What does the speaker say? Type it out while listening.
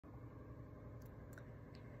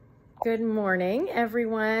Good morning,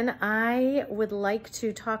 everyone. I would like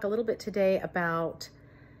to talk a little bit today about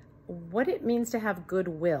what it means to have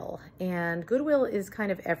goodwill. And goodwill is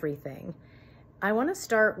kind of everything. I want to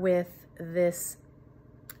start with this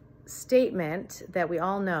statement that we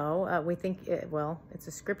all know. We think, it's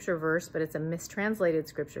a scripture verse, but it's a mistranslated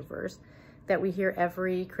scripture verse that we hear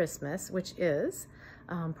every Christmas, which is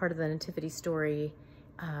part of the Nativity story,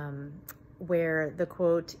 where the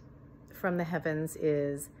quote from the heavens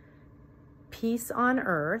is, "Peace on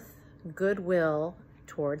earth, goodwill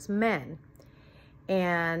towards men."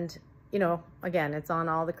 And, again, it's on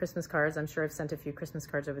all the Christmas cards. I'm sure I've sent a few Christmas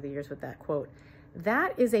cards over the years with that quote.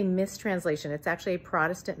 That is a mistranslation. It's actually a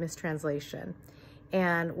Protestant mistranslation.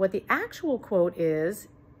 And what the actual quote is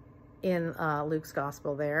in Luke's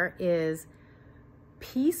gospel there is,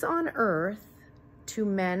 "Peace on earth to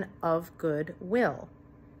men of good will."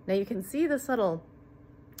 Now you can see the subtle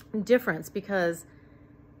difference, because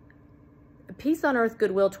peace on earth,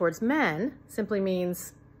 goodwill towards men simply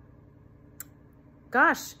means,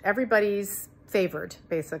 gosh, everybody's favored,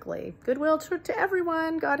 basically. Goodwill to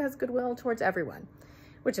everyone. God has goodwill towards everyone,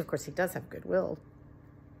 which of course he does have goodwill,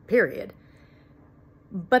 period.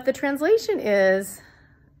 But the translation is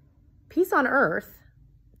peace on earth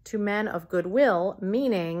to men of goodwill,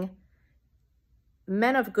 meaning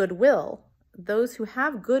men of goodwill, those who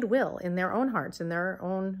have goodwill in their own hearts, in their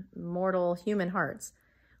own mortal human hearts,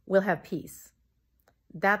 will have peace.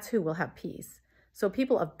 That's who will have peace. So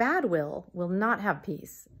people of bad will not have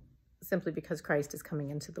peace simply because Christ is coming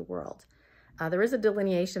into the world. There is a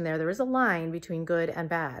delineation there. There is a line between good and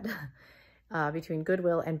bad, between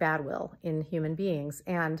goodwill and bad will in human beings.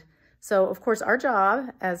 And so, of course, our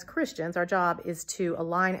job as Christians, our job is to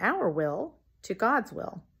align our will to God's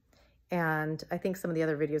will. And I think some of the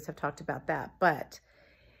other videos have talked about that. But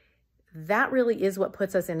that really is what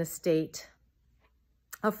puts us in a state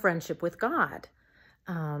of friendship with God.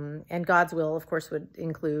 And God's will, of course, would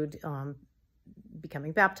include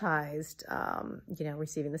becoming baptized,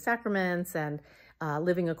 receiving the sacraments, and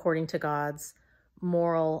living according to God's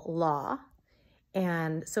moral law.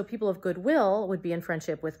 And so people of goodwill would be in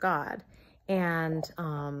friendship with God. And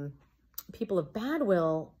people of bad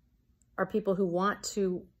will are people who want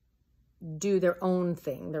to do their own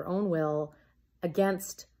thing, their own will,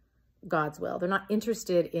 against God's will. They're not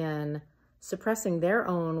interested in suppressing their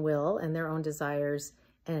own will and their own desires,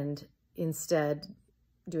 and instead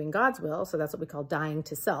doing God's will. So that's what we call dying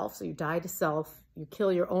to self. So you die to self, you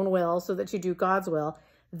kill your own will so that you do God's will.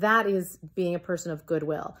 That is being a person of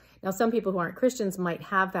goodwill. Now, some people who aren't Christians might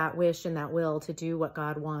have that wish and that will to do what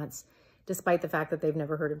God wants, despite the fact that they've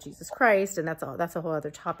never heard of Jesus Christ, and that's a whole other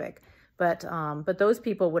topic. But those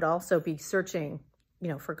people would also be searching,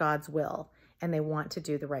 for God's will, and they want to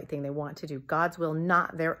do the right thing. They want to do God's will,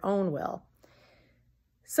 not their own will.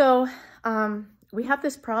 So we have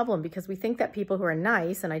this problem because we think that people who are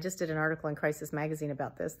nice, and I just did an article in Crisis Magazine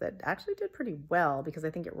about this that actually did pretty well because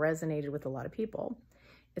I think it resonated with a lot of people.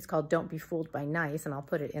 It's called "Don't Be Fooled by Nice," and I'll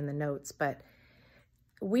put it in the notes. But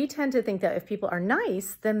we tend to think that if people are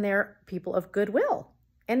nice, then they're people of goodwill.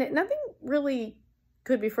 And nothing really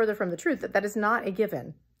could be further from the truth, that is not a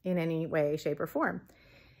given in any way, shape, or form.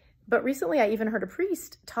 But recently I even heard a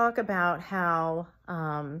priest talk about how,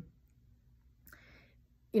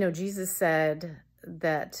 Jesus said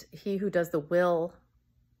that he who does the will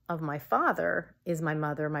of my Father is my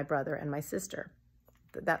mother, my brother, and my sister.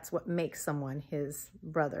 That's what makes someone his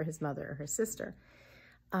brother, his mother, or his sister.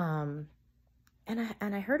 And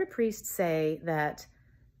I heard a priest say that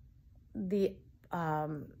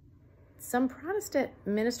some Protestant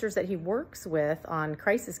ministers that he works with on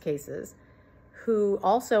crisis cases, who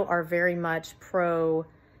also are very much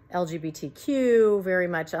pro-LGBTQ, very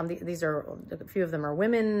much, these are, a few of them are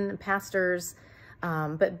women pastors,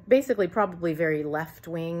 but basically probably very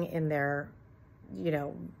left-wing in their,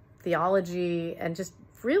 theology, and just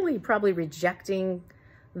really probably rejecting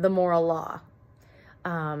the moral law.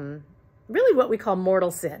 Really what we call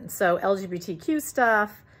mortal sin. So LGBTQ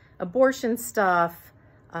stuff, abortion stuff,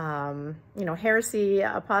 heresy,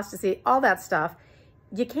 apostasy, all that stuff.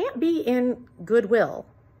 You can't be in goodwill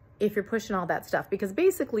if you're pushing all that stuff, because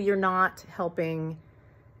basically you're not helping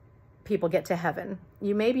people get to heaven.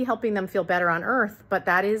 You may be helping them feel better on earth, but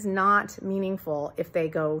that is not meaningful if they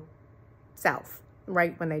go south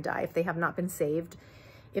right when they die, if they have not been saved,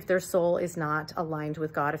 if their soul is not aligned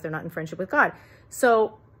with God, if they're not in friendship with God.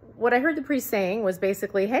 So what I heard the priest saying was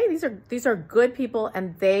basically, hey, these are good people,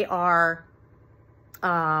 and they are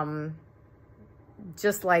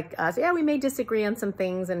just like us. Yeah, we may disagree on some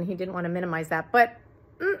things, and he didn't want to minimize that, but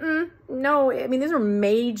no, I mean, these are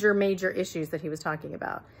major, major issues that he was talking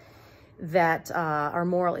about. that are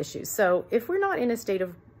moral issues. So if we're not in a state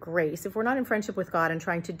of grace, if we're not in friendship with God and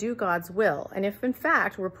trying to do God's will, and if in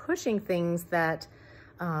fact we're pushing things that,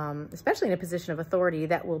 especially in a position of authority,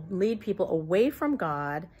 that will lead people away from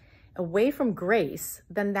God, away from grace,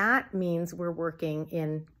 then that means we're working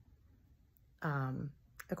in,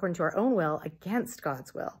 according to our own will, against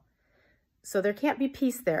God's will. So there can't be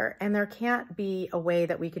peace there, and there can't be a way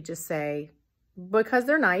that we could just say, because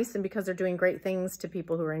they're nice and because they're doing great things to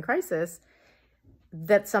people who are in crisis,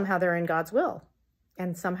 that somehow they're in God's will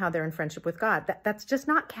and somehow they're in friendship with God. That's just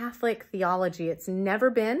not Catholic theology. It's never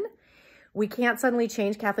been. We can't suddenly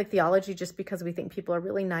change Catholic theology just because we think people are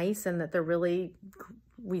really nice and that they're really,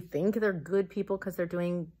 we think they're good people because they're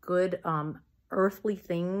doing good earthly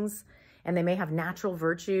things and they may have natural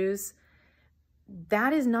virtues.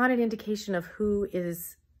 That is not an indication of who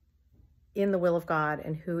is in the will of God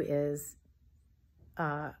and who is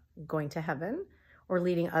going to heaven or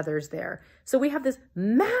leading others there. So we have this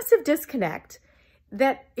massive disconnect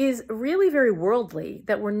that is really very worldly,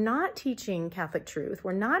 that we're not teaching Catholic truth.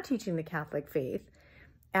 We're not teaching the Catholic faith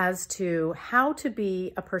as to how to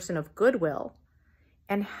be a person of goodwill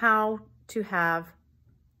and how to have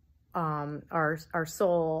our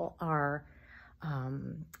soul,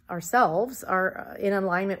 ourselves are in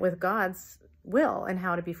alignment with God's will, and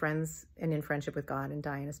how to be friends and in friendship with God and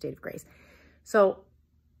die in a state of grace. So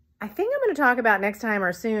I think I'm going to talk about next time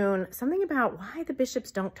or soon something about why the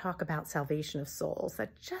bishops don't talk about salvation of souls.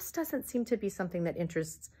 That just doesn't seem to be something that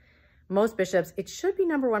interests most bishops. It should be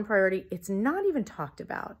number one priority. It's not even talked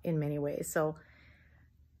about in many ways. So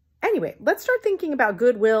anyway, let's start thinking about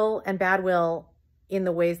goodwill and bad will in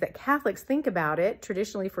the ways that Catholics think about it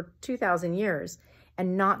traditionally for 2,000 years,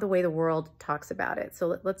 and not the way the world talks about it.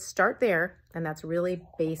 So let's start there. And that's really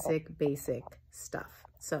basic stuff.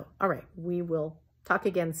 So, all right, we will talk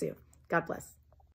again soon. God bless.